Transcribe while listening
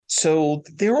So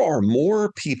there are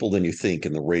more people than you think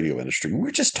in the radio industry. We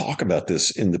were just talking about this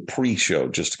in the pre-show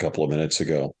just a couple of minutes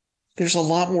ago. There's a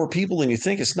lot more people than you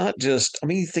think. It's not just, I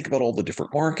mean, you think about all the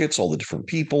different markets, all the different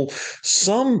people.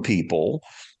 Some people,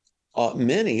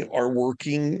 many are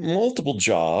working multiple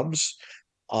jobs,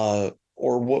 or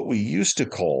what we used to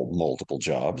call multiple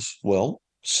jobs. Well,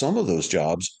 some of those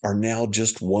jobs are now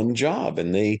just one job,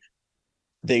 and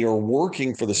they are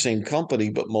working for the same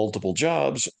company but multiple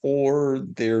jobs, or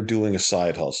they're doing a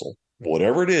side hustle.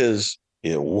 Whatever it is,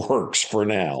 it works for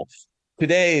now.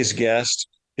 Today's guest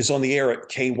is on the air at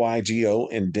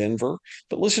KYGO in Denver.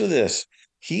 But listen to this.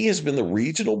 He has been the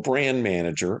regional brand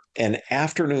manager and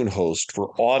afternoon host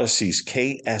for Odyssey's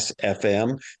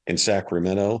KSFM in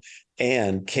Sacramento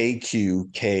and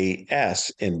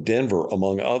KQKS in Denver,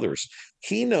 among others.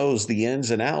 He knows the ins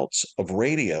and outs of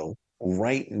radio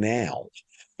right now.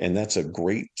 And that's a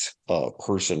great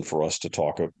person for us to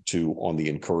talk to on the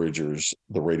Encouragers,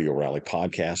 the Radio Rally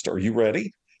podcast. Are you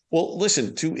ready? Well,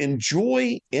 listen, to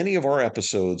enjoy any of our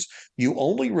episodes, you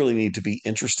only really need to be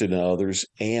interested in others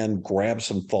and grab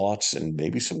some thoughts and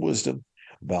maybe some wisdom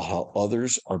about how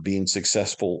others are being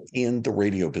successful in the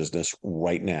radio business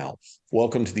right now.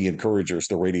 Welcome to the Encouragers,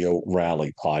 the Radio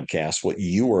Rally podcast. What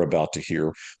you are about to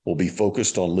hear will be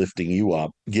focused on lifting you up,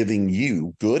 giving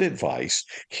you good advice,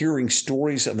 hearing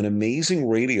stories of an amazing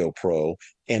radio pro,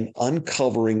 and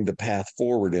uncovering the path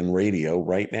forward in radio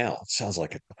right now. It sounds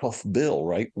like a tough bill,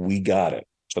 right? We got it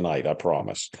tonight, I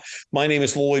promise. My name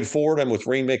is Loyd Ford. I'm with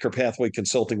Rainmaker Pathway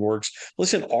Consulting Works.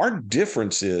 Listen, our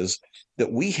difference is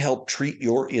that we help treat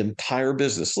your entire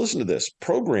business. Listen to this: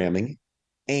 programming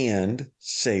and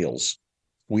sales.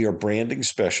 We are branding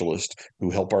specialists who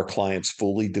help our clients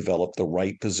fully develop the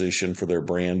right position for their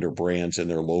brand or brands in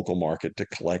their local market to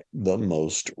collect the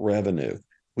most revenue.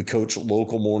 We coach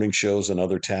local morning shows and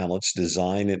other talents,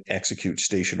 design and execute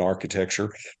station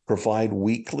architecture, provide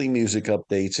weekly music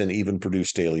updates, and even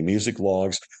produce daily music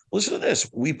logs. Listen to this.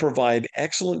 We provide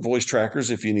excellent voice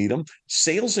trackers if you need them,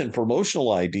 sales and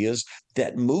promotional ideas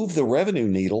that move the revenue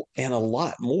needle, and a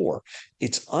lot more.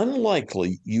 It's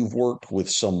unlikely you've worked with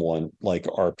someone like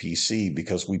RPC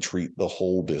because we treat the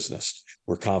whole business.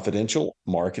 We're confidential,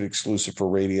 market exclusive for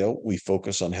radio. We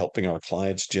focus on helping our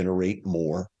clients generate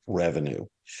more revenue.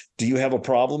 Do you have a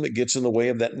problem that gets in the way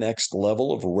of that next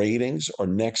level of ratings or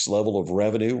next level of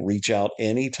revenue? Reach out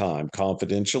anytime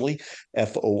confidentially,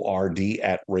 FORD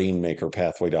at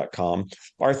rainmakerpathway.com.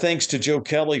 Our thanks to Joe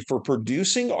Kelly for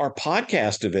producing our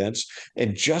podcast events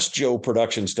and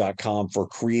justjoeproductions.com for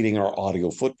creating our audio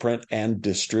footprint and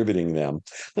distributing them.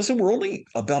 Listen, we're only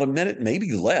about a minute,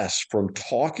 maybe less, from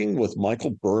talking with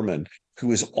Michael Buhrman,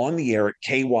 who is on the air at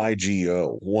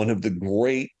KYGO, one of the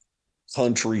great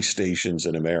country stations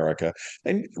in America.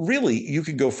 And really, you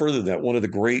could go further than that, one of the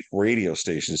great radio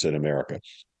stations in America.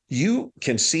 You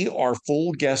can see our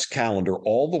full guest calendar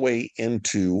all the way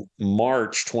into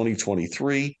March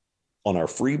 2023 on our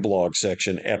free blog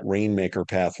section at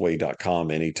rainmakerpathway.com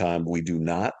anytime. We do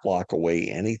not lock away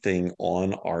anything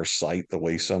on our site the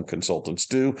way some consultants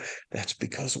do. That's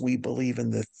because we believe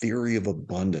in the theory of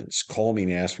abundance. Call me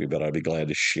and ask me about it. I'd be glad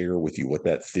to share with you what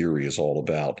that theory is all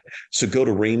about. So go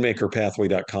to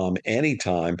rainmakerpathway.com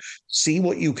anytime. See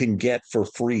what you can get for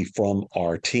free from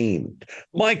our team.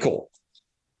 Michael,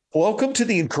 welcome to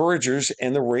the Encouragers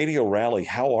and the Radio Rally.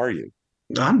 How are you?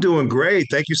 I'm doing great.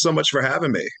 Thank you so much for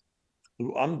having me.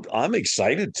 I'm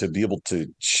excited to be able to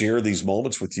share these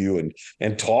moments with you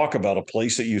and talk about a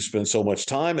place that you spend so much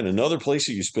time and another place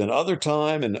that you spend other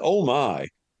time. And oh my,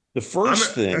 the I'm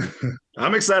first thing.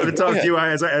 I'm excited Oh, to go talk to ahead. you.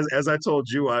 As I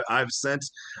told you, I've sent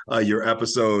your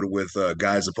episode with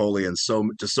Guy Zapoli and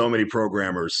so many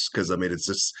programmers because I mean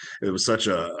it was such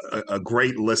a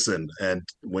great listen. And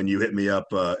when you hit me up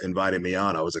inviting me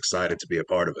on, I was excited to be a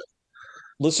part of it.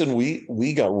 Listen,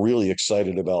 we got really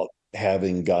excited about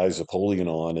having Guy Napoleon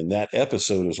on, and that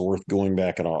episode is worth going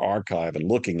back in our archive and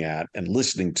looking at and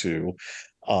listening to,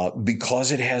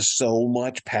 because it has so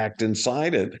much packed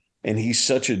inside it. And he's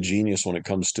such a genius when it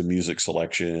comes to music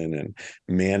selection and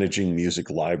managing music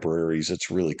libraries. It's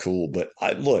really cool. But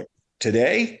look,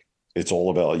 today it's all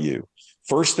about you.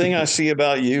 First thing I see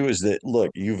about you is that, look,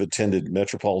 you've attended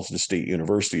Metropolitan State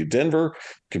University of Denver,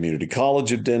 Community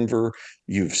College of Denver.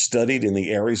 You've studied in the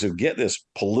areas of, get this,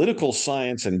 political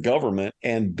science and government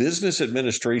and business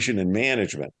administration and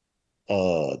management.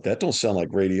 That don't sound like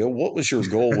radio. What was your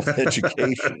goal with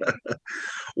education?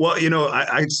 Well,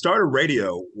 I started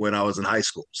radio when I was in high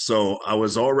school. So I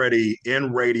was already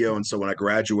in radio. And so when I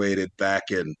graduated back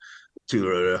in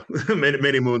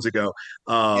many moons ago,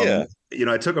 um, Yeah.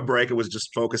 I took a break. It was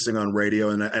just focusing on radio,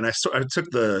 and I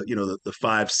took the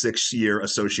 5-6 year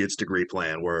associate's degree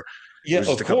plan where it Yeah, was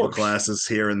just of a couple course. classes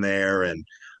here and there, and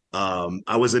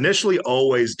I was initially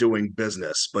always doing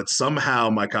business, but somehow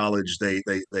my college they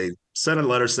sent a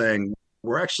letter saying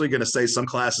we're actually going to say some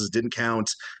classes didn't count,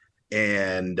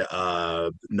 and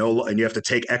no, and you have to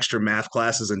take extra math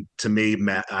classes. And to me,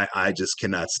 math, I just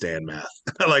cannot stand math.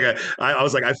 Like I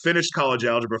was like, I finished college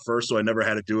algebra first, so I never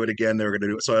had to do it again. They were going to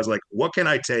do it, so I was like, what can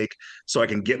I take so I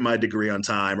can get my degree on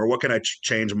time, or what can I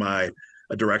change my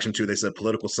direction to? They said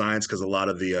political science, because a lot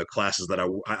of the classes that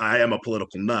I am a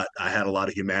political nut. I had a lot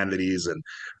of humanities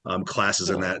and classes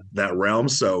in Oh. that realm,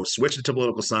 so switched it to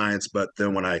political science. But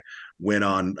then when I went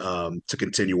on to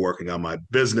continue working on my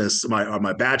business,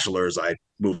 my bachelor's, I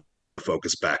moved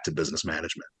focus back to business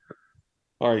management.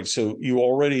 All right, so you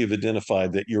already have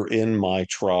identified that you're in my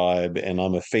tribe, and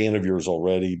I'm a fan of yours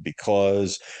already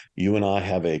because you and I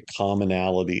have a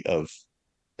commonality of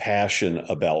passion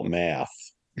about math.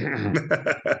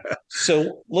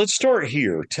 So let's start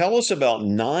here. Tell us about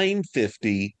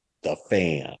 950 The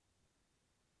Fan.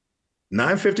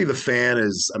 950 the fan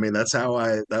is, I mean, that's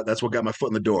what got my foot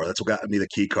in the door. That's what got me the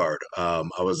key card. I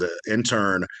was an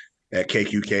intern at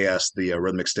KQKS, the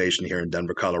rhythmic station here in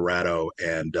Denver, Colorado,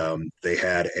 and they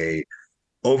had a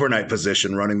overnight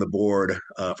position running the board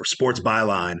for Sports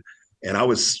Byline. And I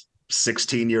was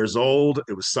 16 years old.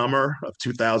 It was summer of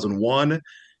 2001.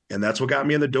 And that's what got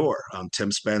me in the door.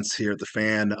 Tim Spence here at the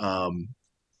fan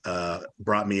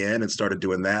brought me in and started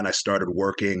doing that. And I started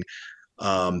working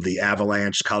the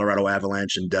Avalanche, Colorado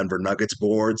Avalanche, and Denver Nuggets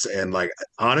boards. And like,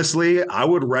 honestly, I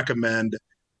would recommend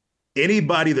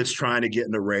anybody that's trying to get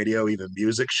into radio, even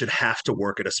music, should have to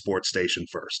work at a sports station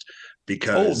first, Oh, the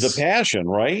because passion,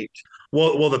 right?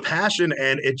 the passion,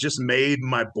 and it just made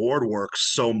my board work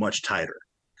so much tighter.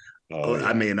 Oh, I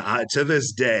yeah. mean, to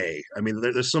this day, I mean,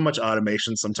 there's so much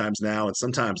automation sometimes now, and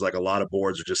sometimes like a lot of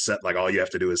boards are just set like all you have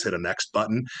to do is hit a next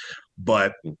button.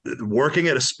 But working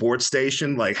at a sports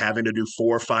station, like having to do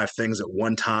 4 or 5 things at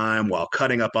one time while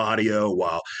cutting up audio,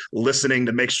 while listening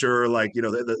to make sure like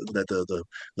that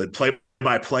the play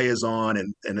by play is on,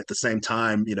 and at the same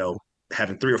time,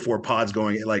 having 3 or 4 pods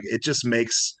going, like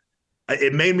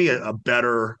it made me a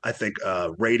better, I think,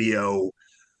 radio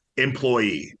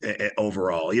employee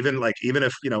overall. Even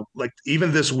if like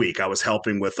even this week I was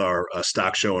helping with our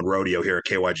stock show and rodeo here at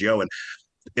KYGO, and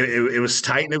it was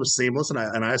tight and it was seamless, and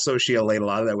I associate a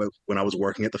lot of that with when I was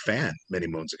working at the fan many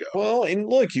moons ago. Well, and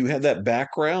look, you have that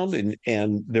background,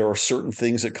 and there are certain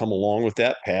things that come along with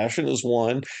that. Passion is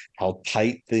one, how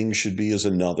tight things should be is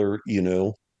another,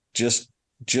 just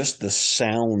just the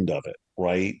sound of it,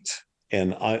 right?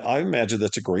 And I imagine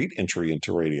that's a great entry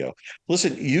into radio.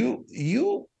 Listen,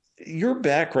 your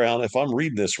background, if I'm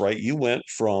reading this right, you went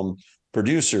from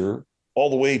producer all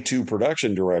the way to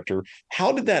production director.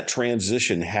 How did that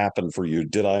transition happen for you?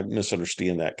 Did I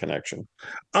misunderstand that connection?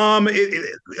 I'm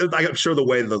sure the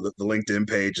way the LinkedIn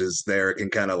page is there, it can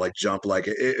kind of like jump. Like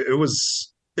it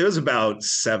was about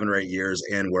 7 or 8 years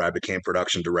in where I became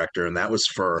production director, and that was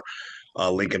for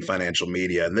Lincoln Financial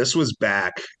Media. And this was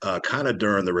back kind of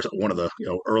during one of the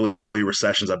early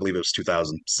recessions. I believe it was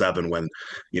 2007 when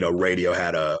radio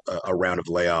had a round of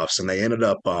layoffs, and they ended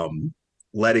up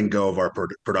letting go of our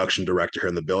production director here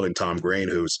in the building, Tom Green,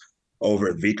 who's over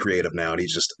at V Creative now, and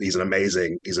he's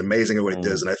amazing at what he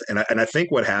does. Mm. And I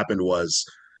think what happened was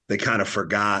they kind of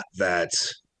forgot that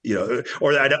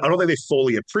or I don't think they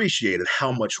fully appreciated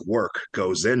how much work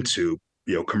goes into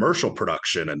commercial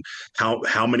production, and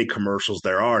how many commercials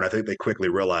there are. And I think they quickly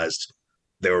realized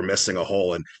they were missing a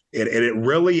hole, and it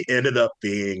really ended up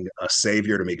being a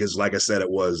savior to me, because like I said,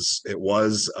 it was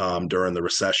during the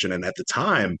recession, and at the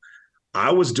time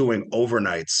I was doing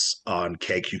overnights on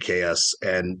KQKS,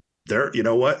 and there, you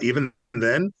know what, even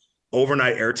then,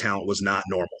 overnight air talent was not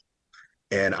normal.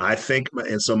 And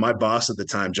so my boss at the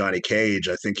time, Johnny Cage,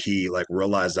 I think he like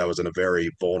realized I was in a very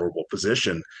vulnerable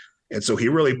position. And so he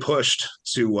really pushed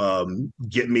to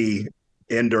get me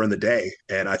in during the day.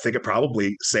 And I think it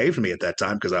probably saved me at that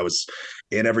time, because I was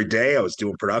in every day. I was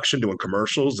doing production, doing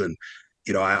commercials. And,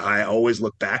 I always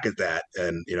look back at that.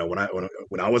 And, when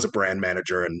I was a brand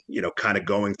manager, and, kind of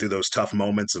going through those tough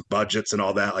moments of budgets and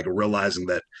all that, like realizing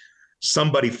that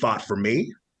somebody fought for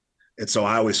me, and so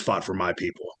I always fought for my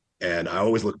people, and I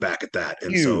always look back at that.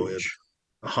 And so Huge.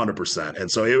 100%.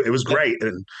 And so it was great.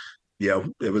 And,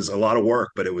 it was a lot of work,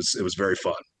 but it was very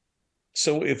fun.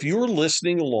 So if you're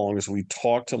listening along as we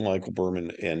talk to Michael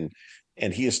Buhrman,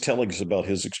 and he is telling us about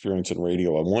his experience in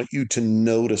radio, I want you to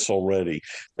notice already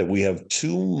that we have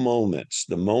two moments.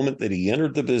 The moment that he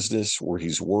entered the business, where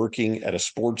he's working at a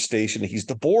sports station, he's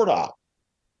the board op.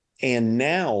 And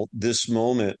now this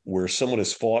moment where someone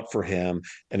has fought for him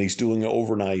and he's doing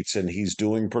overnights and he's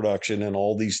doing production and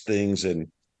all these things,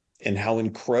 and how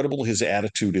incredible his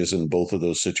attitude is in both of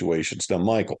those situations. Now,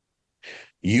 Michael,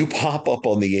 you pop up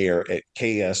on the air at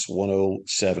KS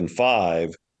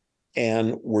 1075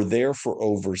 and were there for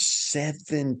over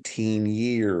 17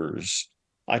 years.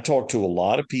 I talk to a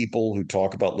lot of people who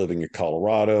talk about living in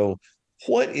Colorado.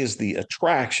 What is the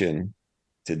attraction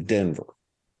to Denver?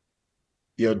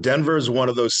 Denver is one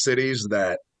of those cities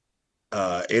that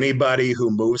anybody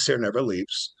who moves here never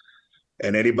leaves,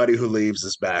 and anybody who leaves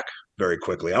is back very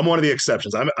quickly. I'm one of the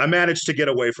exceptions. I managed to get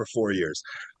away for 4 years.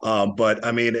 But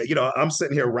I mean, I'm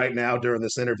sitting here right now during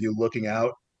this interview looking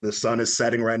out. The sun is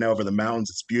setting right now over the mountains.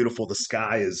 It's beautiful. The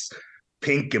sky is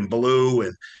pink and blue.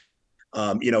 And,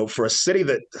 for a city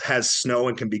that has snow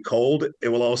and can be cold, it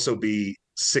will also be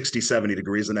 60, 70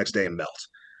 degrees the next day and melt.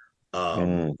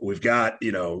 Mm. We've got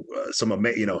some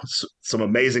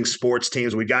amazing sports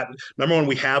teams. We got number one,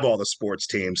 we have all the sports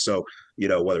teams. So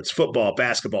whether it's football,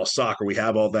 basketball, soccer, we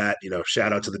have all that.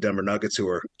 Shout out to the Denver Nuggets who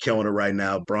are killing it right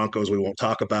now. Broncos we won't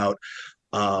talk about,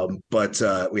 but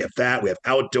we have that. We have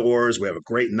outdoors. We have a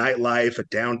great nightlife, a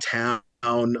downtown.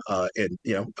 And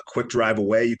a quick drive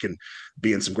away, you can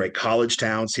be in some great college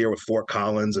towns here with Fort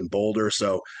Collins and Boulder.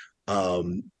 So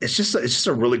it's just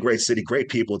a really great city, great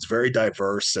people. It's very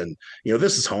diverse, and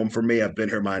this is home for me. I've been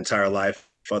here my entire life,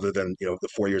 other than the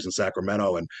 4 years in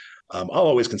Sacramento, and I'll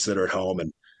always consider it home.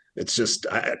 And it's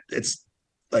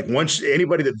like once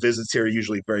anybody that visits here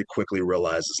usually very quickly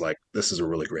realizes like this is a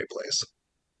really great place.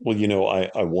 Well,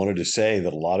 I wanted to say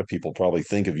that a lot of people probably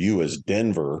think of you as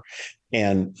Denver,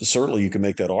 and certainly you can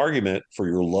make that argument for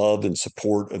your love and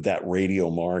support of that radio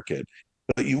market.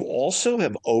 But you also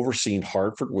have overseen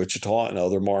Hartford, Wichita, and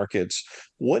other markets.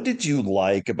 What did you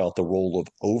like about the role of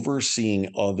overseeing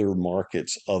other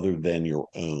markets other than your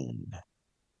own?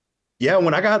 Yeah,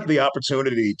 when I got the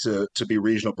opportunity to be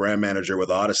regional brand manager with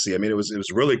Odyssey, I mean it was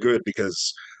really good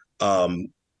because um,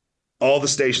 all the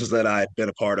stations that I'd been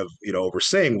a part of,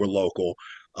 overseeing were local.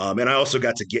 And I also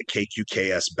got to get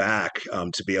KQKS back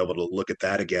to be able to look at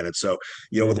that again. And so,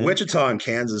 with Hmm. Wichita and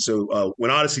Kansas, so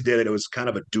when Odyssey did it, it was kind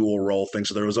of a dual role thing.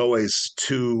 So there was always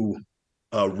two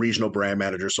regional brand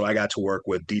managers. So I got to work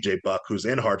with DJ Buck, who's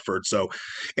in Hartford. So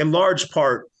in large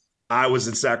part, I was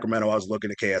in Sacramento. I was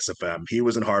looking at KSFM. He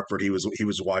was in Hartford. He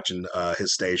was watching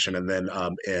his station, and then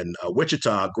in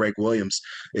Wichita, Greg Williams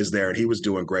is there, and he was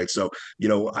doing great. So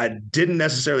I didn't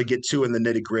necessarily get too in the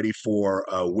nitty gritty for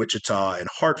Wichita and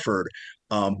Hartford,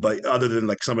 but other than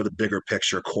like some of the bigger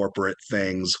picture corporate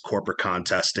things, corporate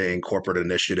contesting, corporate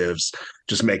initiatives,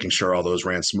 just making sure all those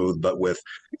ran smooth. But with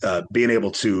being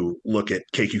able to look at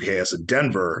KQKS in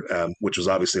Denver, which was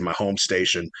obviously my home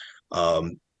station,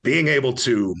 being able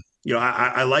to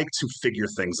I like to figure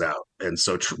things out. And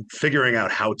so figuring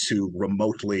out how to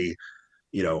remotely,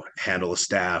 handle a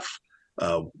staff,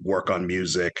 work on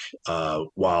music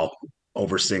while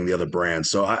overseeing the other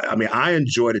brands. So, I mean, I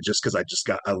enjoyed it just because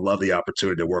I love the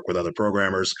opportunity to work with other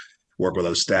programmers, work with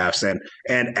other staffs. And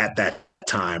at that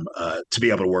time, to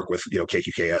be able to work with,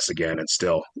 KQKS again and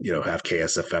still, have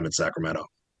KSFM in Sacramento.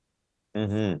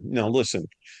 Now, listen,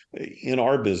 in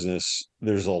our business,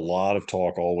 there's a lot of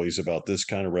talk always about this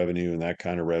kind of revenue and that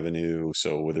kind of revenue.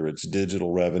 So whether it's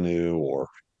digital revenue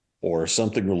or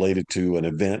something related to an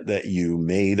event that you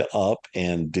made up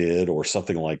and did or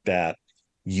something like that,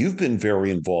 you've been very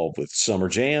involved with Summer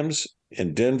Jams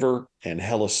in Denver and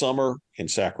Hella Summer in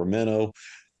Sacramento.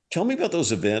 Tell me about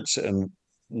those events and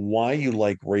why you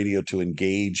like radio to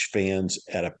engage fans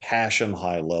at a passion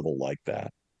high level like that.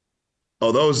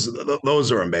 Oh,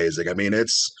 those are amazing. I mean,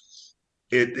 it's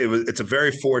a very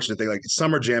fortunate thing. Like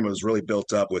Summer Jam, it was really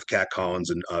built up with Cat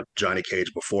Collins and Johnny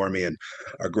Cage before me, and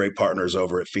our great partners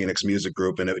over at Phoenix Music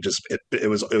Group. And it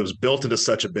was built into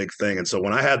such a big thing. And so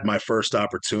when I had my first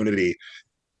opportunity, I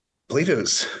believe it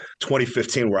was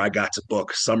 2015, where I got to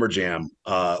book Summer Jam.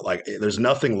 Like there's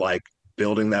nothing like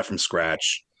building that from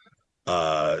scratch,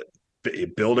 uh,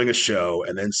 building a show,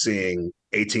 and then seeing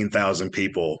 18,000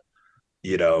 people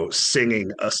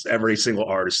singing us every single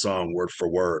artist song word for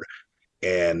word.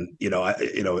 And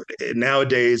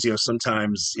nowadays,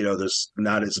 sometimes there's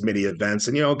not as many events,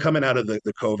 and coming out of the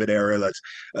COVID era, that's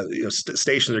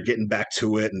stations are getting back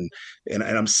to it, and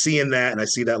I'm seeing that, and I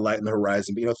see that light in the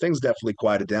horizon. But things definitely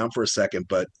quieted down for a second.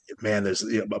 But man, there's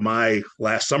my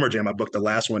last Summer Jam, I booked the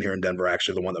last one here in Denver,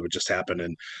 actually the one that would just happen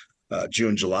in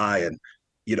June, July, and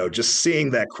just seeing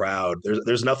that crowd,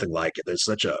 there's nothing like it. There's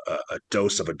such a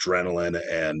dose of adrenaline,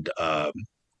 and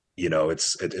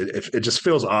it just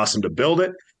feels awesome to build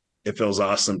it. it feels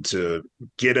awesome to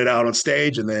get it out on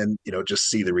stage and then, just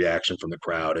see the reaction from the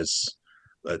crowd is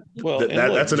Well, and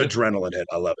look, that's an adrenaline hit.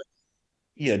 I love it.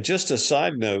 yeah, just a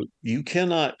side note, you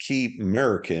cannot keep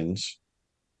Americans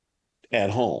at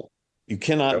home. You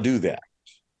cannot Yep. do that.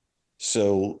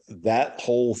 So that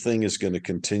whole thing is going to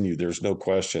continue. There's no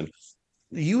question.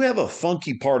 You have a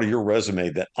funky part of your resume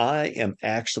that I am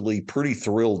actually pretty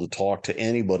thrilled to talk to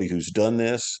anybody who's done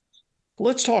this.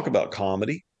 Let's talk about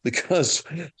comedy because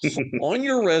on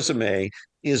your resume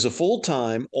is a full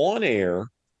time on air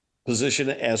position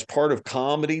as part of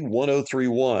Comedy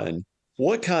 1031.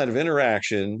 What kind of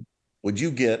interaction would you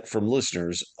get from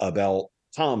listeners about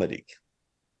comedy?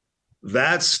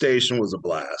 That station was a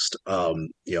blast.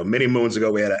 Many moons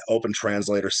ago, we had an open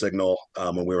translator signal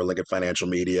when we were Lincoln Financial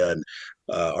Media, and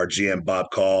our GM Bob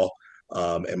Call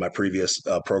and my previous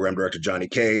program director Johnny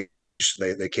Cage.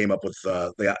 They came up with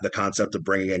the concept of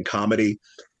bringing in comedy.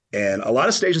 And a lot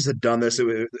of stations had done this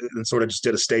and sort of just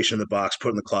did a station in the box, put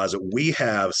in the closet. We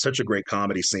have such a great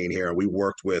comedy scene here, and we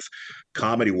worked with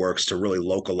Comedy Works to really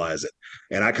localize it.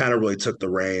 And I kind of really took the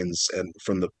reins and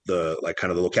from the like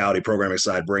kind of the locality programming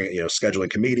side, bringing scheduling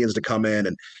comedians to come in,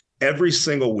 and every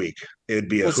single week it'd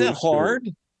be a Was that who's who. hard?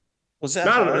 Was that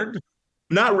Not hard?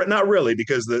 not really,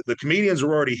 because the comedians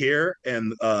were already here,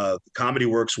 and Comedy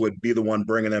Works would be the one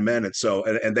bringing them in, and so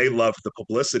and they loved the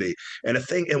publicity. And the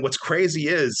thing, and what's crazy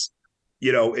is,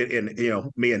 in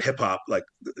me and hip hop, like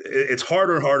it's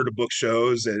harder and harder to book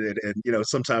shows, and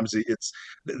sometimes it's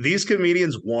these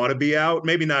comedians want to be out,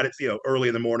 maybe not at early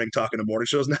in the morning talking to morning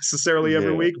shows necessarily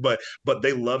every Yeah. week, but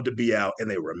they love to be out and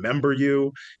they remember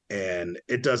you, and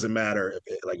it doesn't matter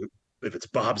if it's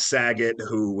Bob Saget,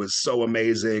 who was so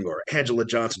amazing, or Angela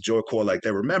Johnson, Joy Coy, like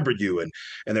they remembered you and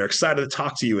they're excited to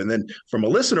talk to you. And then from a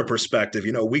listener perspective,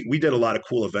 we did a lot of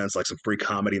cool events like some free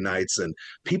comedy nights, and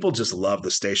people just love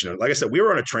the station. Like I said, we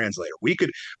were on a translator. We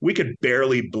could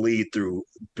barely bleed through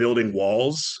building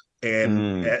walls.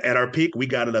 And Mm, at our peak, we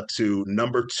got it up to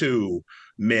number 2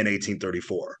 men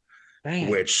 1834, man.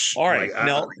 which All right. like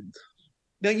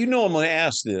Now you know I'm going to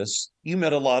ask this. You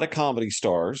met a lot of comedy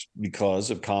stars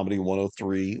because of Comedy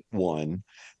 1031.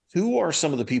 Who are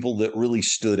some of the people that really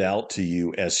stood out to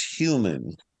you as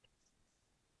human,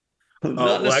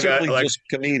 not like I necessarily like just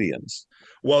comedians?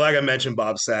 Well, like I mentioned,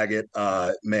 Bob Saget,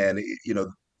 man,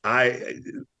 I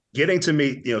getting to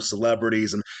meet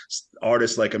celebrities and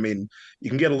artists. Like, I mean, you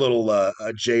can get a little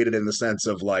jaded in the sense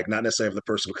of like not necessarily have the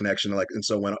personal connection. Like, and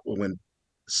so when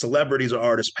celebrities or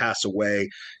artists pass away,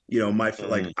 my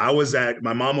like Mm,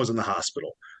 my mom was in the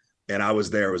hospital. And I was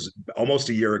there. It was almost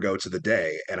a year ago to the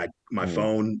day, and my mm.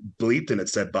 phone bleeped and it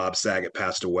said Bob Saget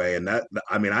passed away. And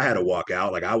I mean, I had to walk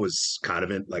out. Like I was kind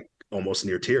of in like almost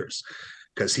near tears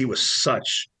because he was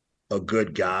such a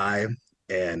good guy,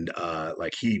 and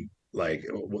like he like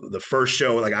the first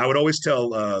show, like I would always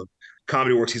tell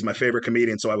Comedy Works he's my favorite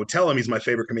comedian, so I would tell him he's my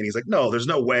favorite comedian. He's like, no, there's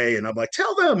no way, and I'm like,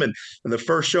 tell them. And the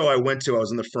first show I went to, I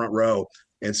was in the front row,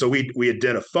 and so we had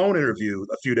did a phone interview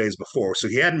a few days before, so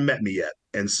he hadn't met me yet,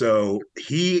 and so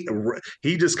he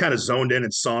just kind of zoned in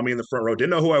and saw me in the front row, didn't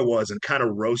know who I was, and kind of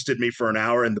roasted me for an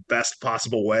hour in the best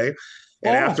possible way.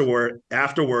 And Oh,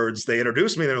 afterwards, they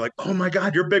introduced me. They're like, "Oh my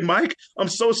God, you're Big Mike! I'm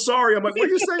so sorry." I'm like, "What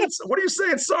are you saying? What are you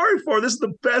saying sorry for? This is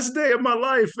the best day of my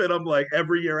life." And I'm like,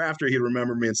 every year after, he'd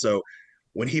remember me. And so,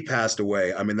 when he passed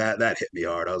away, I mean that hit me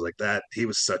hard. I was like, that he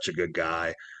was such a good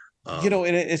guy. Um,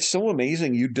 and it's so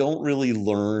amazing. You don't really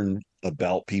learn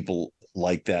about people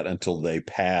like that until they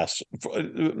pass.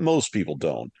 Most people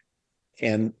don't.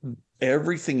 And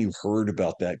everything you've heard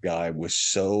about that guy was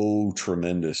so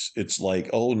tremendous. It's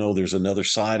like, oh no, there's another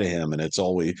side of him, and it's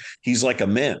always he's like a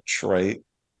mensch, right?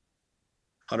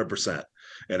 100%.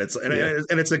 And it's and, Yeah.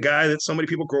 and it's a guy that so many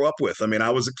people grow up with. I mean, I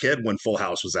was a kid when Full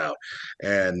House was out,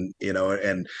 and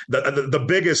and the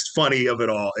biggest funny of it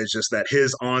all is just that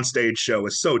his onstage show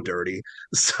is so dirty.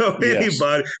 So Yes.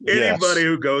 anybody Yes.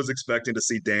 who goes expecting to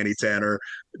see Danny Tanner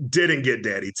didn't get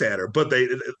Danny Tanner, but they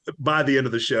by the end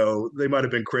of the show they might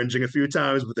have been cringing a few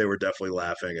times, but they were definitely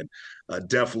laughing, and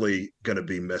definitely going to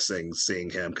be missing seeing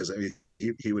him because I mean,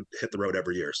 he would hit the road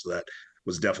every year, so that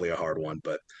was definitely a hard one.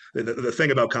 But the thing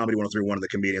about Comedy 103, one of the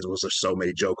comedians was there's so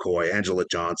many, Joe Coy, Angela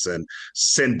Johnson, Oh,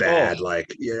 Sinbad, like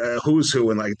yeah, who's who,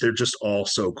 and like they're just all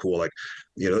so cool. Like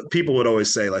people would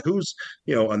always say like who's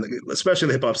on especially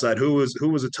the hip hop side, who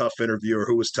was a tough interviewer,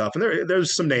 who was tough, and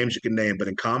there's some names you can name, but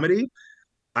in comedy,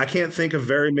 I can't think of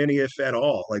very many, if at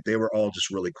all. Like they were all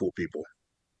just really cool people.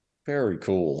 very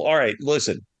cool. All right,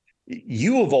 listen,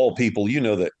 you of all people, you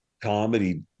know that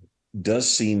comedy does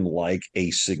seem like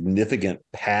a significant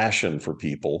passion for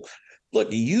people. Look,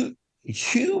 you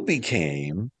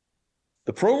became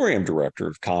the program director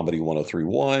of Comedy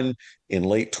 1031 in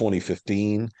late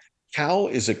 2015. How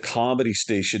is a comedy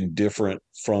station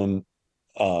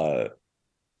uh,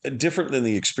 different than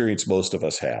the experience most of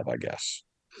us have, I guess?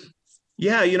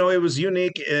 Yeah, it was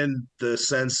unique in the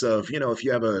sense of, if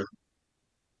you have a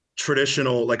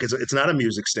traditional, like it's not a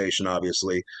music station,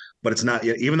 obviously, but it's not,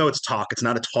 even though it's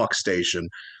not a talk station.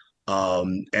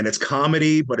 And it's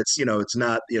comedy, but it's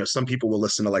not, some people will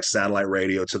listen to like satellite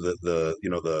radio to the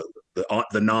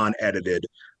non-edited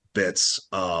bits.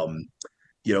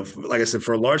 Like I said,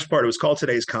 for a large part, it was called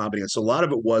Today's Comedy, and so a lot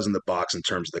of it was in the box in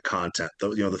terms of the content.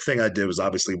 The thing I did was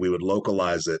obviously we would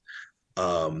localize it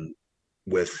um,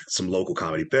 with some local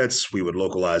comedy bits. We would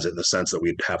localize it in the sense that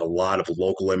we'd have a lot of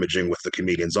local imaging with the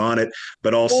comedians on it,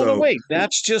 but Well, no, also, wait,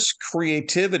 that's just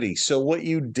creativity. So what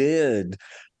you did,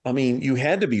 I mean, you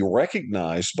had to be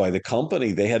recognized by the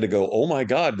company. They had to go, oh my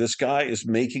God, this guy is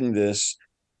making this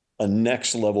a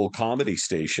next level comedy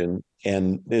station.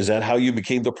 And is that how you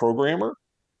became the programmer?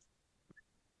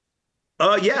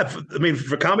 yeah, I mean,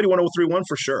 for Comedy 1031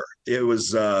 for sure. It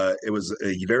was a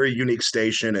very unique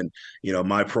station, and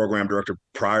my program director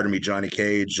prior to me, Johnny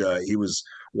Cage, he was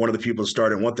one of the people who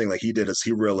started. One thing like he did is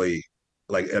he really,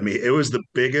 like, I mean, it was the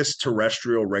biggest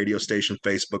terrestrial radio station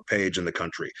Facebook page in the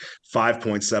country,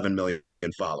 5.7 million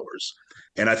followers.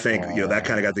 And I think that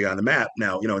kind of got the guy on the map.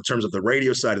 Now, in terms of the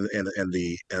radio side and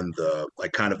the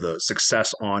like kind of the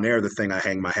success on air, the thing I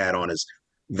hang my hat on is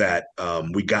that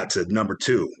we got to number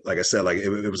two. Like I said, like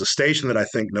it was a station that I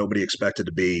think nobody expected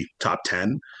to be top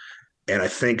 10. And I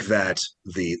think that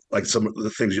like some of the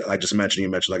things I just mentioned, you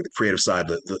mentioned like the creative side,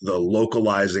 the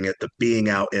localizing it, the being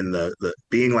out in the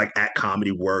being like at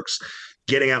Comedy Works,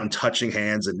 getting out and touching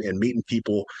hands and meeting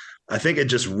people. I think it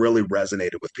just really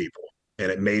resonated with people.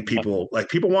 And it made people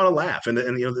want to laugh, and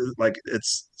like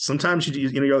it's sometimes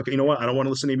you're like, what, I don't want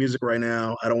to listen to music right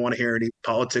now. I don't want to hear any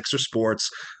politics or sports.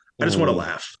 I just want to Mm.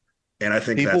 laugh. And I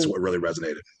think that's People what really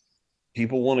resonated.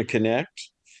 people want to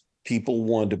connect, people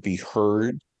want to be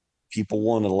heard, people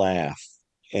want to laugh,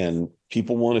 and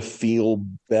people want to feel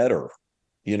better.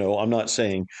 I'm not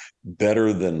saying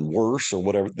better than worse or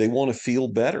whatever. They want to feel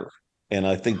better. And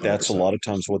I think that's a 100%. lot of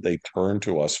times what they turn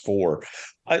to us for.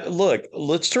 Look,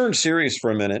 let's turn serious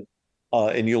for a minute.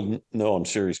 And you'll know I'm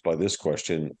serious by this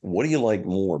question. What do you like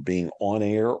more, being on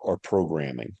air or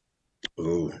programming?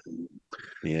 Ooh.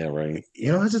 Yeah, right.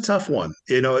 It's a tough one.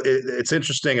 It's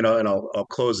interesting, and I'll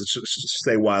close it,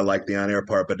 say why I like the on air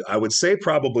part, but I would say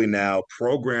probably now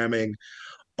programming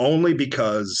only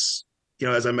because,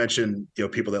 as I mentioned,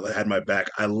 people that had my back.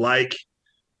 I like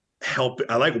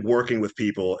working with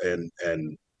people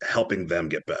and helping them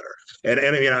get better. And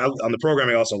on the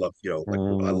programming, I also love, like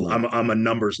Mm. I'm a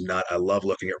numbers nut. I love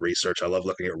looking at research. I love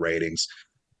looking at ratings.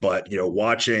 But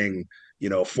watching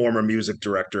former music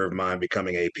director of mine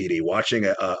becoming APD, watching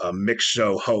a mix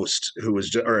show host who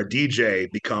was or a DJ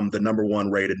become the number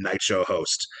one rated night show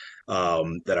host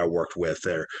that I worked with,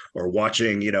 or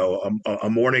watching a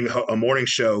morning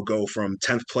show go from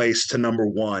 10th place to number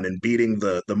one and beating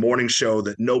the morning show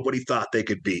that nobody thought they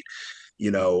could beat.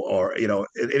 Or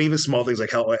and even small things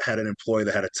like how I had an employee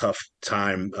that had a tough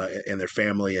time in their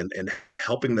family, and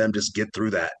helping them just get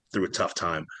through a tough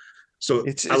time. So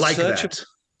It's I it's like such a that.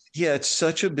 Yeah, it's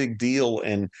such a big deal,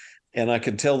 and I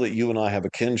can tell that you and I have a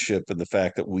kinship in the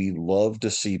fact that we love to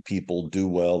see people do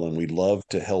well, and we love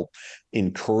to help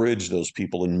encourage those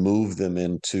people and move them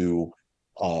into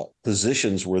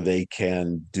positions where they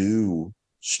can do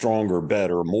stronger,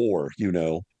 better, more.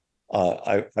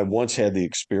 I once had the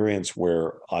experience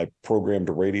where I programmed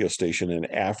a radio station,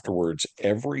 and afterwards,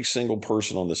 every single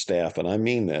person on the staff, and I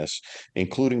mean this,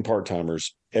 including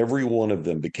part-timers, every one of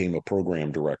them became a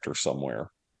program director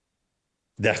somewhere.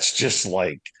 That's just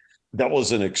like that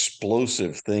was an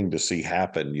explosive thing to see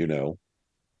happen.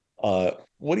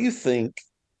 What do you think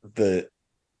the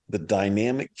the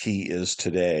dynamic key is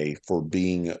today for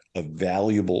being a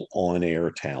valuable on-air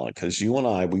talent? Because you and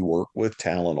I, we work with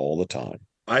talent all the time.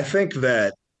 I think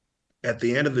that at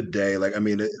the end of the day, like, I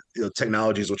mean,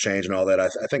 technologies will change and all that. I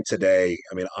think today,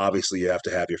 I mean, obviously you have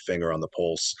to have your finger on the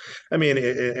pulse. I mean,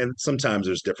 and sometimes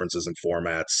there's differences in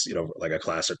formats, like a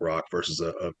classic rock versus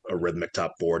a rhythmic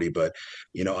top 40. But,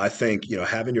 I think,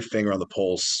 having your finger on the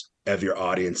pulse of your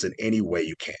audience in any way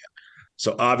you can.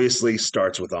 So obviously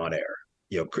starts with on air.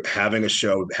 Having a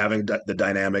show, having the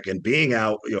dynamic, and being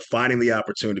out, finding the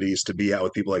opportunities to be out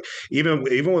with people. Like even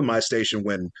with my station,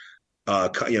 when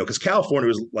because California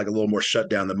was like a little more shut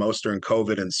down than most during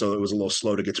COVID, and so it was a little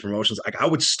slow to get to promotions. Like I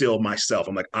would still myself,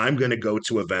 I'm like, I'm going to go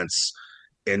to events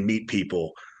and meet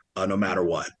people, no matter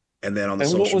what. And then on the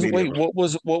And social media, what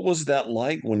was that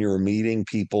like when you were meeting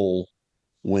people?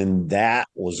 when that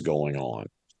was going on?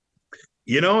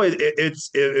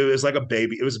 It was like a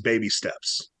baby. It was baby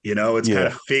steps. It's kind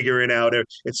of Yeah. figuring out.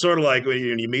 It's sort of like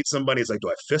when you meet somebody. It's like, do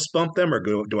I fist bump them or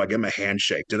do I give them a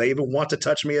handshake? Do they even want to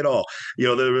touch me at all?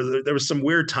 There was some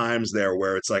weird times there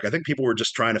where it's like I think people were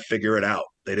just trying to figure it out.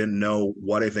 They didn't know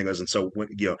what anything was, and so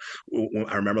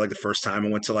I remember like the first time I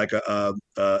went to like a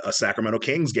Sacramento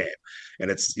Kings game,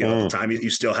 and it's at the Mm. time you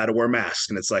still had to wear masks,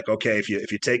 and it's like, okay, if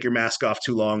you take your mask off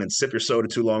too long and sip your soda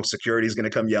too long, security's going to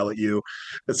come yell at you.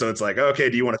 And so it's like, okay,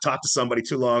 do you want to talk to somebody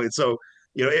too long? And so,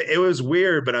 it was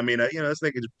weird, but I mean, I was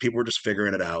thinking people were just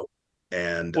figuring it out.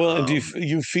 And Well, and do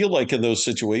you feel like in those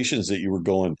situations that you were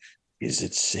going, is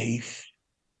it safe?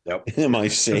 yep. Am I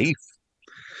safe?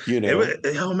 You It was, know?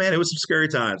 oh man, it was some scary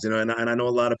times, and I know a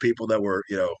lot of people that were,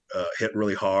 hit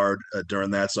really hard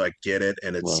during that. So I get it.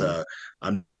 And Right.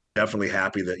 I'm definitely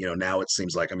happy that, now it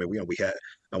seems like, I mean,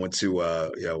 I went to,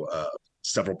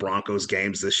 several Broncos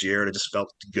games this year, and it just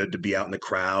felt good to be out in the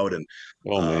crowd. And,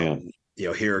 Oh um, man.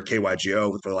 here at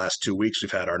KYGO for the last 2 weeks,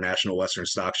 we've had our National Western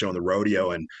Stock Show on the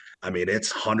rodeo. And I mean,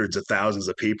 it's hundreds of thousands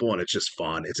of people, and it's just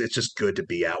fun. It's just good to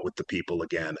be out with the people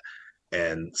again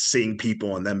and seeing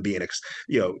people and them being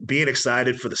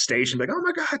excited for the station, like, oh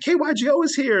my God, KYGO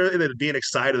is here, and then being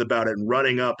excited about it and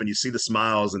running up, and you see the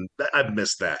smiles, and I've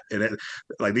missed that. And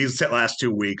like these last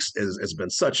 2 weeks has been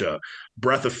such a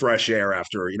breath of fresh air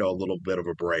after a little bit of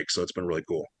a break. So it's been really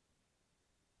cool.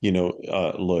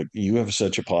 Look, you have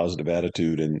such a positive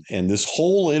attitude, and this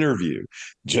whole interview,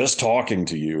 just talking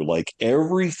to you, like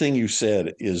everything you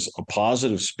said is a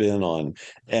positive spin on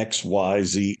X, Y,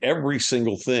 Z, every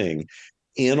single thing.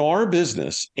 In our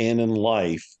business and in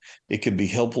life, it can be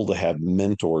helpful to have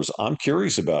mentors. I'm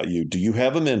curious about you. Do you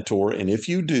have a mentor? And if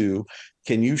you do,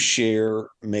 can you share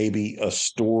maybe a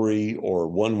story or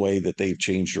one way that they've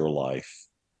changed your life?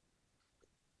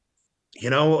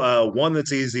 One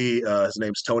that's easy. His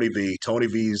name's Tony V. Tony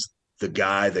V's the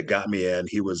guy that got me in.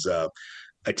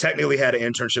 I technically had an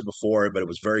internship before, but it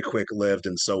was very quick lived.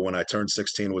 And so when I turned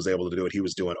 16, was able to do it. He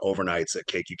was doing overnights at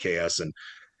KQKS, and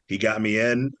he got me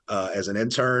in as an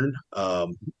intern.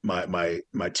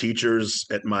 My teachers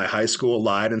at my high school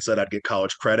lied and said I'd get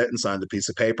college credit and signed the piece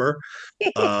of paper.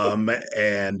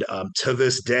 And To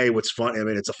this day, what's funny, I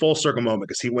mean, it's a full circle moment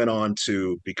because he went on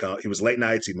to he was late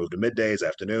nights, he moved to middays,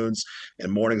 afternoons,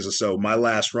 and mornings. And so my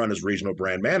last run as regional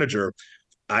brand manager,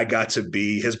 I got to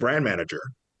be his brand manager.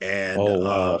 And Oh,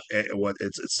 wow.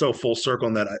 it's so full circle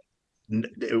in that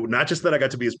not just that I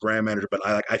got to be his brand manager, but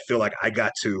I feel like I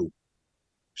got to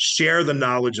share the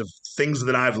knowledge of things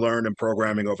that I've learned in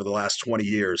programming over the last 20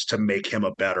 years to make him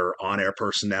a better on-air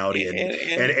personality. and And and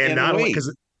and and and not only wait,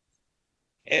 because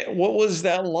what was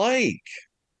that like?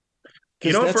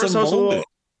 Because at that's a first I was a little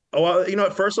moment.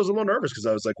 at first I was a little nervous because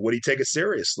I was like, would he take it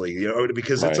seriously?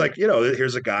 Because it's Right. like,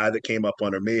 here's a guy that came up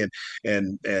under me,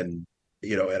 and and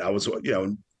I was,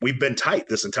 we've been tight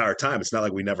this entire time. It's not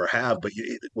like we never have, but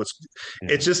it's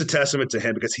Yeah. just a testament to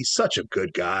him because he's such a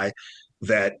good guy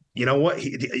that, what,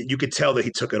 you could tell that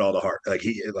he took it all to heart. Like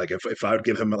if I would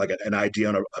give him like an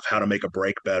idea of how to make a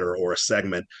break better or a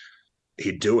segment,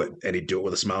 he'd do it, and he'd do it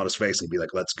with a smile on his face and he'd be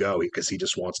like, let's go, because he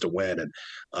just wants to win.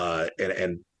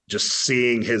 And just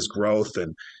seeing his growth,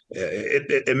 and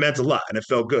it meant a lot, and it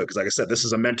felt good because, like I said, this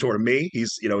is a mentor to me.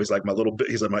 He's like my little bit,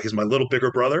 he's my little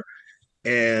bigger brother,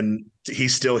 and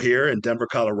he's still here in Denver,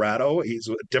 Colorado. He's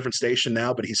a different station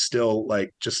now, but he's still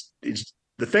like, he's,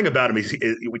 the thing about him is,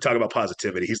 we talk about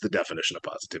positivity. He's the definition of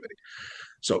positivity.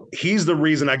 So he's the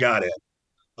reason I got in.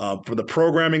 For the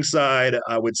programming side,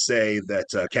 I would say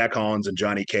that Cat Collins and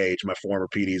Johnny Cage, my former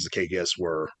PDs at KGS,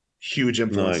 were huge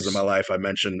influences in my Nice. life. I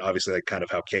mentioned obviously like kind of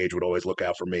how Cage would always look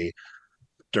out for me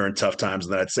during tough times.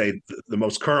 And then I'd say the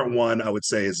most current one I would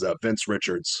say is Vince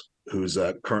Richards, who's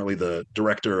currently the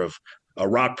director of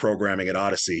rock programming at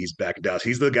Odyssey. He's back in Dallas.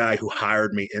 He's the guy who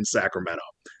hired me in Sacramento,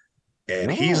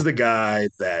 and he's Oh, the guy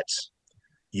that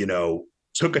you know,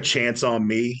 took a chance on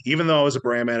me, even though I was a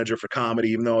brand manager for comedy,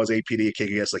 even though I was APD at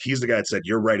KKS. Like, he's the guy that said,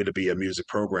 "You're ready to be a music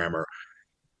programmer."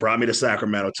 Brought me to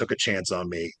Sacramento, took a chance on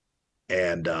me,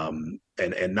 and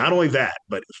not only that,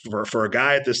 but for a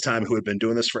guy at this time who had been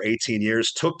doing this for 18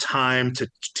 years, took time to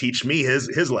teach me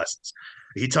his lessons.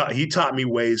 He taught me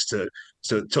ways to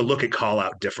look at call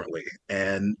out differently,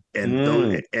 mm,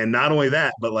 and not only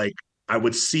that, but like I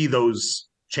would see those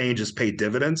changes pay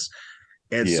dividends.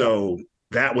 And yeah. so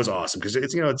that was awesome because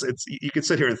it's you can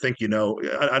sit here and think, I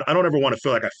don't ever want to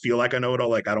feel like I know it all.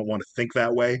 Like, I don't want to think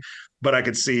that way, but I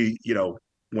could see,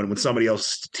 when somebody else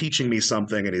is teaching me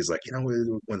something and he's like,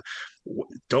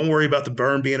 don't worry about the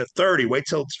burn being at 30, wait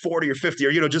till it's 40 or 50,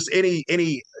 or just any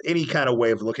kind of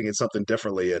way of looking at something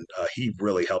differently. And he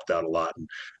really helped out a lot, and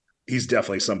he's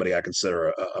definitely somebody I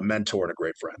consider a mentor and a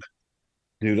great friend.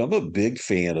 Dude, I'm a big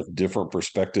fan of different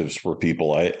perspectives for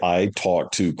people. I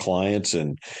talk to clients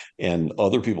and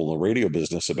other people in the radio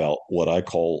business about what I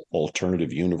call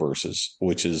alternative universes,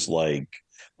 which is like,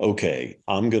 okay,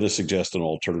 I'm going to suggest an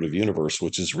alternative universe,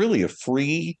 which is really a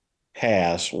free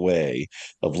pass way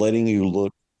of letting you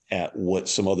look at what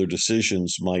some other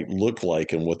decisions might look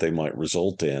like and what they might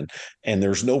result in. And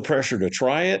there's no pressure to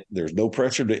try it. There's no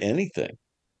pressure to anything.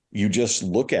 You just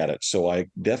look at it. So I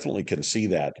definitely can see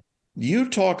that. You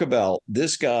talk about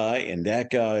this guy and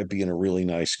that guy being a really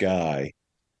nice guy.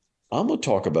 I'm going to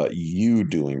talk about you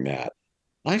doing that.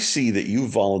 I see that you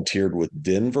volunteered with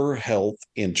Denver Health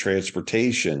and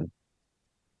Transportation.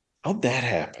 How'd that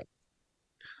happen?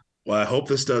 Well, I hope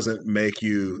this doesn't make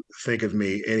you think of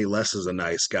me any less as a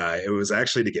nice guy. It was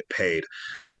actually to get paid.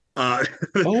 Uh,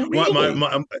 Oh, my, my really?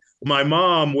 my my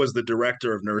mom was the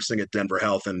director of nursing at Denver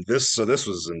Health, and this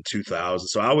was in 2000.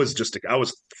 So I was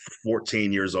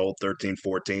 14 years old, 13,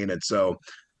 14, and so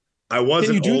I Can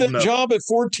wasn't you do old that enough. job at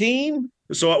 14?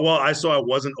 So I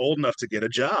wasn't old enough to get a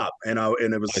job, and it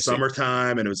I was see.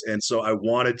 summertime, and so I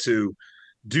wanted to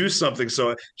do something.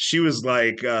 So she was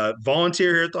like,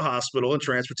 volunteer here at the hospital and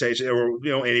transportation, or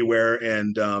anywhere,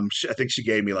 and I think she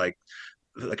gave me like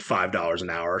 $5 an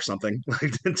hour or something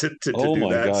like to Oh do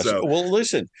my that. gosh. So, Well,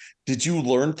 listen, did you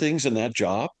learn things in that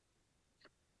job?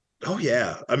 oh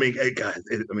yeah, I mean, God,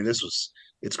 I mean,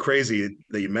 it's crazy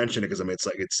that you mentioned it, because I mean,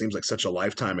 it seems like such a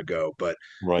lifetime ago, but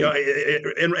Right.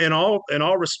 in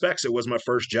all respects, it was my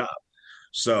first job.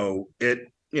 So it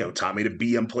taught me to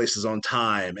be in places on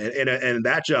time, and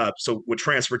that job. So what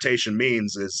transportation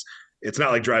means is it's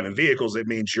not like driving vehicles. It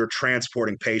means you're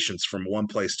transporting patients from one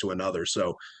place to another.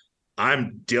 So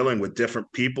I'm dealing with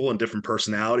different people and different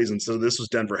personalities. And so this was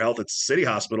Denver Health. It's a city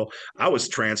hospital. I was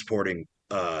transporting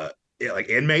like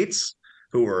inmates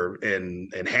who were in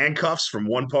handcuffs from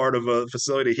one part of a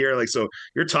facility here. Like, so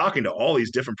you're talking to all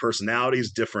these different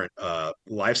personalities, different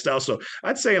lifestyles. So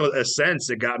I'd say in a sense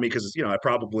it got me, because I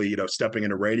probably, stepping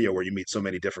into radio where you meet so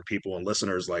many different people and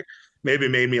listeners, like maybe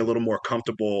made me a little more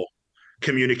comfortable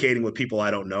communicating with people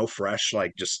I don't know, fresh,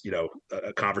 like just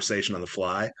a conversation on the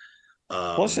fly.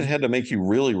 Plus, it um, had to make you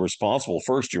really responsible.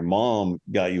 First, your mom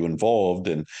got you involved.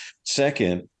 And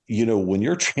second, when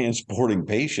you're transporting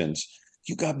patients,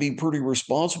 you got to be pretty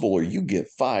responsible or you get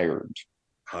fired.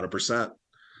 100%.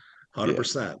 Yeah.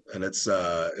 100%. And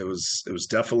it was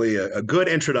definitely a good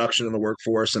introduction in the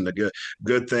workforce, and a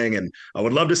good thing. And I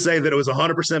would love to say that it was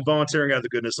 100% volunteering out of the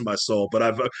goodness of my soul, but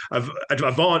I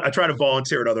try to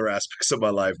volunteer at other aspects of my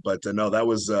life. But no, that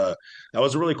was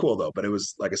really cool though. But it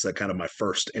was, like I said, kind of my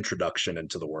first introduction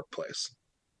into the workplace.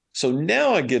 So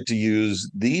now I get to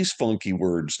use these funky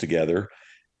words together.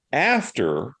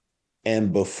 After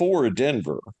and before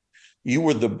Denver, you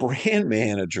were the brand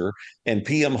manager and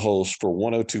PM host for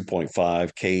 102.5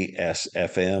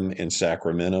 KSFM in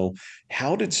Sacramento.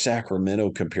 How did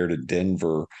Sacramento compare to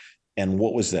Denver? And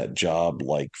what was that job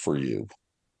like for you?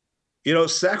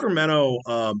 Sacramento,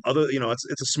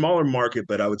 it's a smaller market,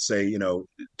 but I would say,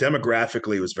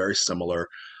 demographically it was very similar.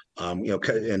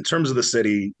 In terms of the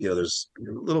city, there's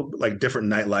a little like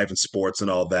different nightlife and sports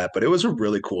and all that, but it was a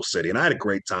really cool city, and I had a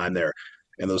great time there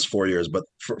in those 4 years. But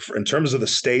in terms of the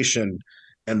station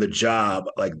and the job,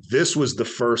 like this was the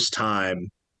first time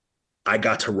I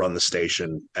got to run the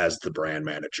station as the brand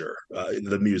manager,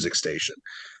 the music station,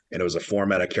 and it was a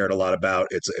format I cared a lot about.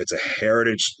 It's a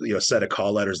heritage, set of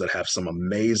call letters that have some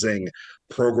amazing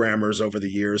programmers over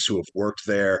the years who have worked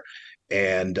there.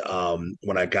 And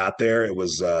when I got there, it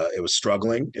was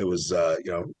struggling. It was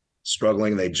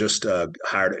struggling. They just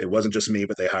hired. It wasn't just me,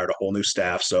 but they hired a whole new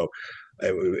staff. So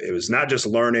it was not just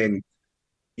learning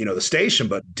the station,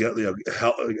 but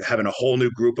having a whole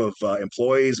new group of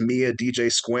employees, Mia,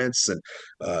 DJ Squints, and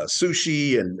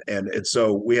Sushi, and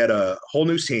so we had a whole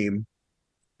new team,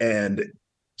 and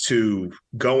to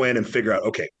go in and figure out,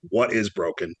 okay, what is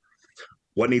broken,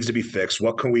 what needs to be fixed,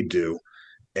 what can we do,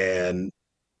 and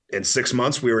in 6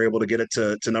 months we were able to get it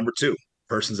to number two.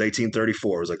 Person's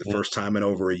 1834. It was like the first time in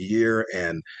over a year,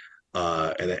 and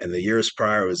the years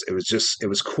prior it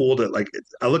was cool to, like,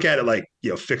 I look at it like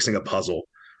fixing a puzzle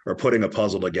or putting a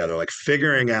puzzle together, like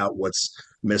figuring out what's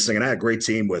missing. And I had a great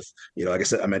team with, like I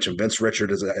said, I mentioned Vince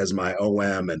Richard as my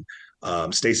OM, and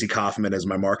Stacy Kaufman as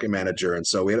my market manager, and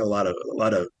so we had a lot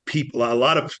of people, a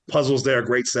lot of puzzles there.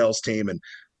 Great sales team, and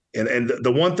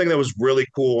the one thing that was really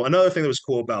cool, another thing that was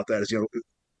cool about that is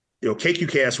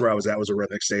KQKS where I was at was a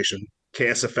rhythmic station.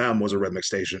 KSFM was a rhythmic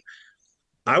station.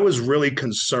 I was really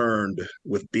concerned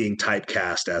with being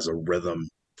typecast as a rhythm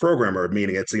programmer,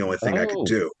 meaning it's the only thing I could Oh,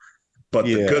 do. But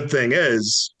the yeah. good thing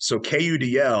is, so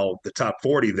KUDL, the top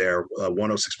 40 there,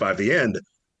 1065 The End,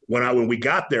 when we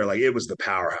got there, like it was the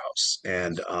powerhouse.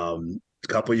 And a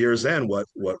couple of years in, what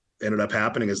ended up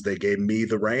happening is they gave me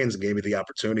the reins and gave me the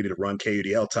opportunity to run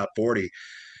KUDL top 40.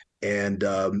 And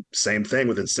same thing,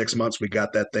 within 6 months, we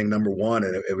got that thing number one.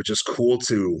 And it was just cool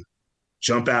to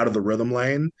jump out of the rhythm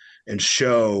lane and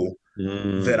show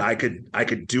that Mm. I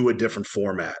could do a different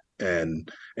format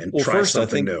and Well, try first, I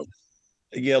something think, new.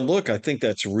 yeah, look, I think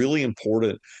that's really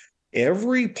important.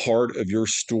 Every part of your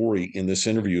story in this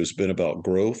interview has been about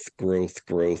growth, growth,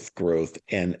 growth, growth,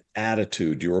 and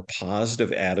attitude, your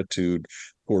positive attitude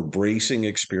for bracing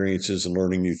experiences and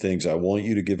learning new things. I want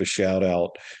you to give a shout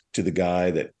out to the guy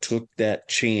that took that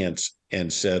chance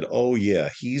and said, oh, yeah,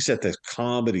 he's at the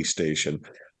comedy station.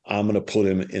 I'm going to put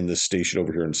him in the station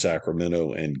over here in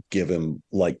Sacramento and give him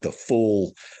like the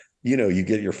full, you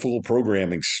get your full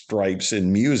programming stripes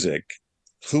in music.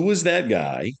 Who was that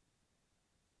guy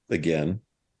again?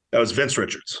 That was Vince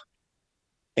Richards.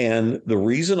 And the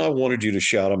reason I wanted you to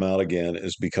shout him out again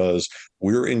is because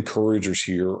we're encouragers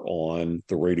here on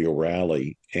the Radio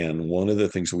Rally. And one of the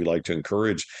things we like to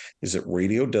encourage is that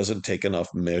radio doesn't take enough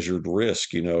measured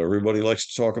risk. Everybody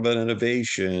likes to talk about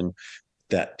innovation.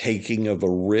 That taking of a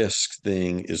risk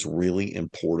thing is really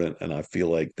important. And I feel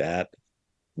like that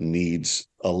needs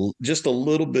just a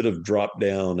little bit of drop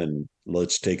down, and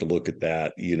let's take a look at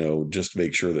that, just to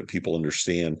make sure that people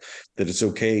understand that it's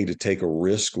okay to take a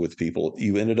risk with people.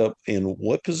 You ended up in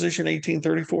what position?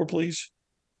 1834, please?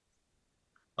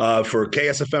 For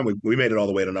KSFM, we made it all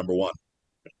the way to number one.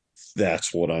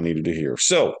 That's what I needed to hear.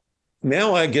 So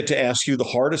now I get to ask you the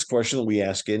hardest question that we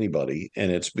ask anybody,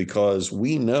 and it's because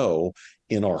we know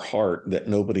in our heart that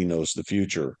nobody knows the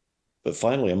future. But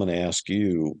finally, I'm going to ask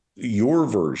you your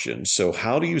version. So,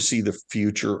 how do you see the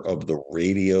future of the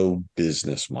radio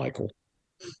business, Michael?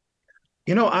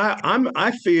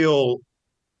 I feel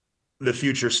the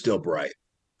future's still bright.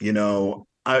 We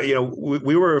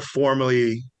were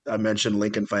formerly, I mentioned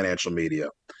Lincoln Financial Media,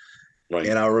 Right.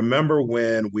 and I remember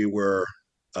when we were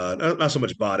not so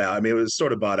much bought out. I mean, it was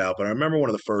sort of bought out, but I remember one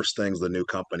of the first things the new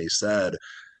company said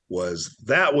was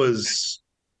that was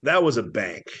a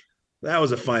bank, that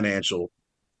was a financial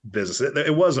business.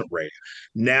 It wasn't radio.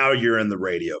 Now you're in the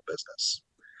radio business.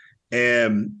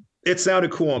 And it sounded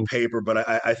cool on paper, but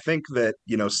I think that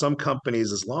some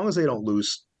companies, as long as they don't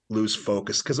lose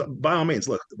focus, because by all means,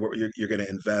 look, you're going to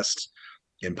invest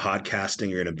in podcasting,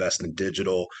 you're going to invest in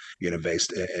digital, you're going to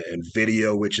invest in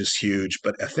video, which is huge.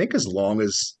 But I think as long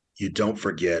as you don't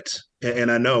forget,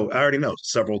 and I already know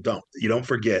several don't, you don't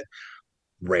forget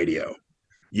radio.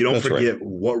 You don't That's right. forget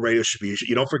what radio should be.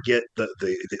 You don't forget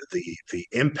the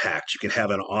impact you can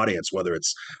have on an audience, whether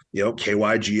it's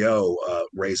KYGO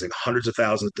raising hundreds of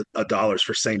thousands of dollars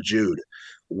for St. Jude,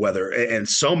 whether and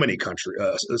so many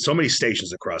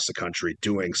stations across the country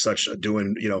doing.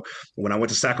 When I went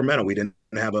to Sacramento, we didn't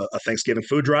have a Thanksgiving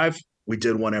food drive. We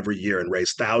did one every year and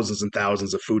raised thousands and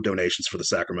thousands of food donations for the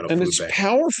Sacramento And Food it's Bank.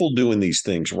 powerful doing these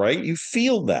things, right? You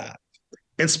feel that.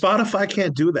 And Spotify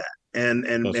can't do that,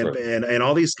 That's right. and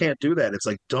all these can't do that. It's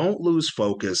like, don't lose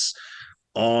focus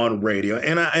on radio.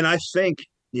 And I think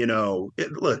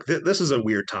look, this is a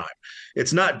weird time.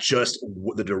 It's not just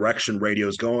the direction radio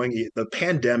is going. The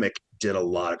pandemic did a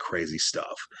lot of crazy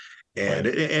stuff. And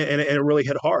Right. it really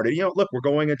hit hard. And look, we're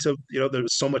going into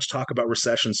there's so much talk about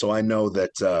recession. So I know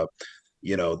that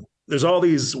there's all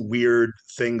these weird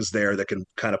things there that can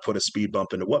kind of put a speed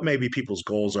bump into what maybe people's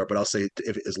goals are. But I'll say,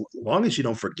 as long as you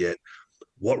don't forget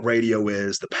what radio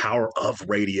is, the power of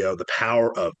radio, the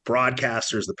power of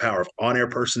broadcasters, the power of on-air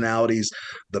personalities,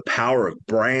 the power of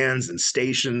brands and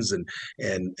stations, and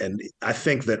I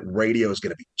think that radio is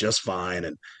going to be just fine.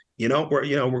 And we're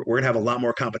going to have a lot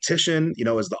more competition.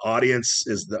 As the audience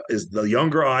is the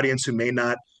younger audience who may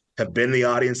not have been the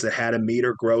audience that had a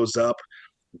meter grows up.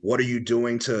 What are you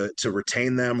doing to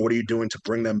retain them? What are you doing to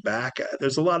bring them back?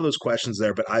 There's a lot of those questions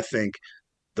there, but I think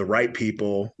the right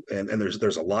people, and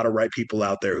there's a lot of right people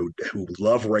out there who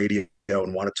love radio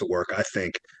and want it to work. I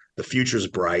think the future's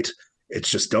bright. It's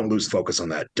just, don't lose focus on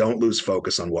that. Don't lose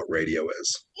focus on what radio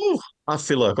is. Whew, I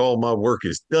feel like all my work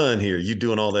is done here. You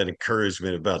doing all that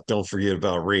encouragement about don't forget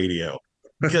about radio.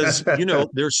 Because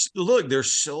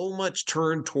there's so much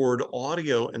turned toward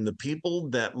audio, and the people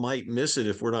that might miss it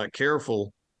if we're not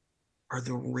careful are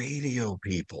the radio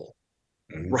people,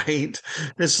 Mhm. right?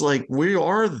 It's like we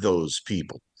are those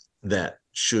people that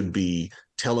should be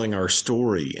telling our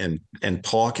story and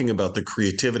talking about the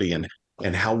creativity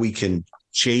and how we can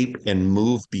shape and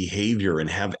move behavior and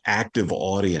have active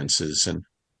audiences. And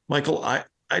Michael, I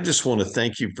just want to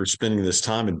thank you for spending this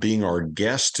time and being our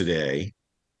guest today.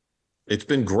 It's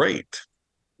been great.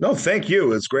 No, thank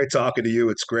you. It's great talking to you.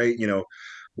 It's great.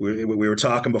 We were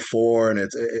talking before, and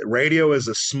radio is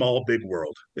a small, big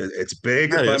world. It's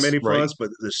big That by is many right. fronts, but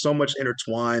there's so much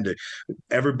intertwined.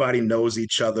 Everybody knows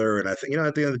each other, and I think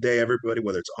at the end of the day, everybody,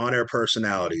 whether it's on-air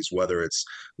personalities, whether it's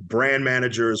brand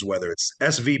managers, whether it's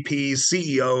SVPs,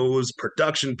 CEOs,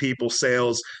 production people,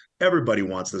 sales, everybody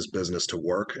wants this business to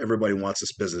work. Everybody wants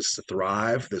this business to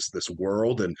thrive, this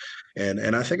world, and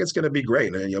I think it's going to be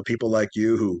great. And people like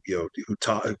you who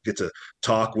talk get to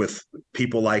talk with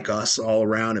people like us all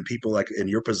around, and people like in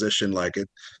your position, like it.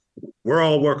 We're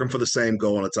all working for the same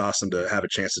goal, and it's awesome to have a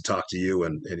chance to talk to you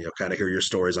and kind of hear your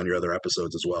stories on your other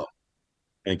episodes as well.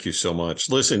 Thank you so much.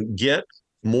 Listen, get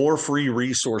more free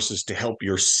resources to help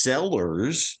your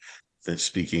sellers that,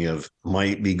 speaking of,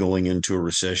 might be going into a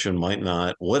recession, might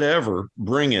not, whatever,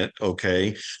 bring it.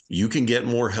 Okay. You can get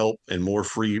more help and more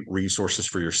free resources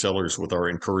for your sellers with our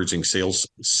Encouraging Sales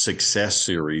Success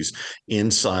series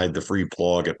inside the free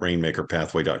blog at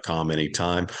rainmakerpathway.com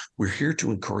anytime. We're here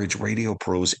to encourage radio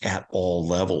pros at all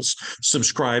levels.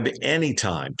 Subscribe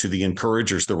anytime to the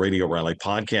Encouragers, the Radio Rally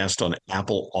podcast on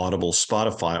Apple, Audible,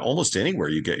 Spotify, almost anywhere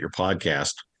you get your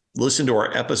podcast. Listen to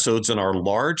our episodes in our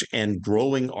large and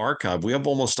growing archive. We have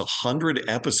almost 100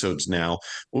 episodes now.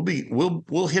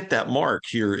 We'll hit that mark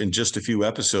here in just a few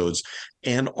episodes.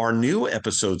 And our new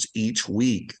episodes each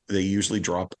week, they usually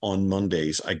drop on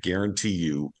Mondays. I guarantee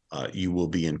you, you will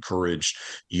be encouraged.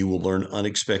 You will learn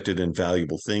unexpected and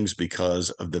valuable things because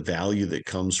of the value that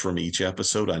comes from each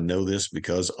episode. I know this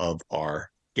because of our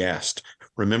guest.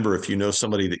 Remember, if you know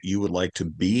somebody that you would like to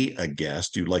be a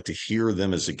guest, you'd like to hear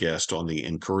them as a guest on the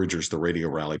Encouragers, the Radio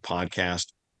Rally podcast,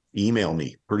 email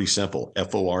me. Pretty simple,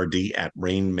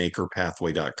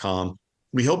 FORD@rainmakerpathway.com.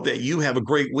 We hope that you have a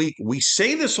great week. We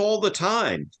say this all the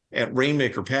time at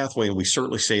Rainmaker Pathway, and we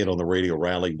certainly say it on the Radio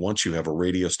Rally. Once you have a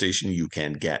radio station, you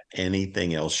can get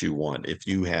anything else you want. If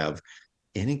you have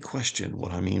any question,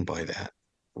 what I mean by that,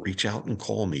 reach out and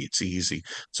call me. It's easy.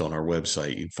 It's on our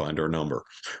website. You can find our number.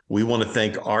 We want to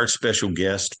thank our special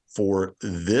guest for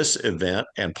this event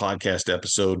and podcast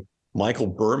episode, Michael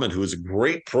Buhrman, who is a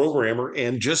great programmer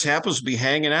and just happens to be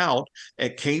hanging out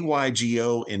at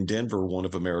KYGO in Denver, one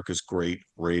of America's great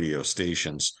radio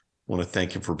stations. I want to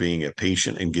thank him for being a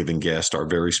patient and giving guest. Our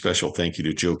very special thank you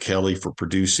to Joe Kelly for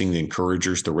producing the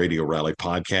Encouragers, the Radio Rally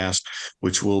podcast,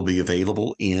 which will be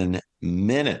available in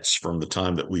minutes from the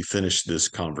time that we finish this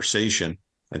conversation.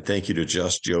 And thank you to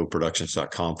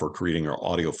JustJoeProductions.com for creating our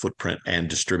audio footprint and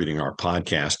distributing our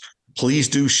podcast. Please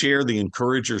do share the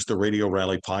Encouragers, the Radio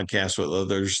Rally podcast with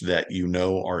others that you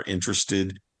know are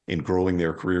interested in growing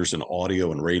their careers in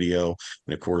audio and radio.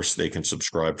 And of course, they can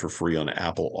subscribe for free on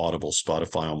Apple, Audible,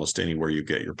 Spotify, almost anywhere you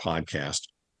get your podcast.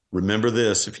 Remember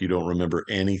this, if you don't remember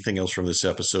anything else from this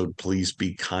episode, please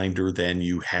be kinder than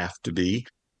you have to be.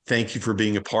 Thank you for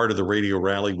being a part of the Radio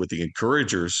Rally with the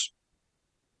Encouragers,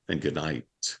 and good night.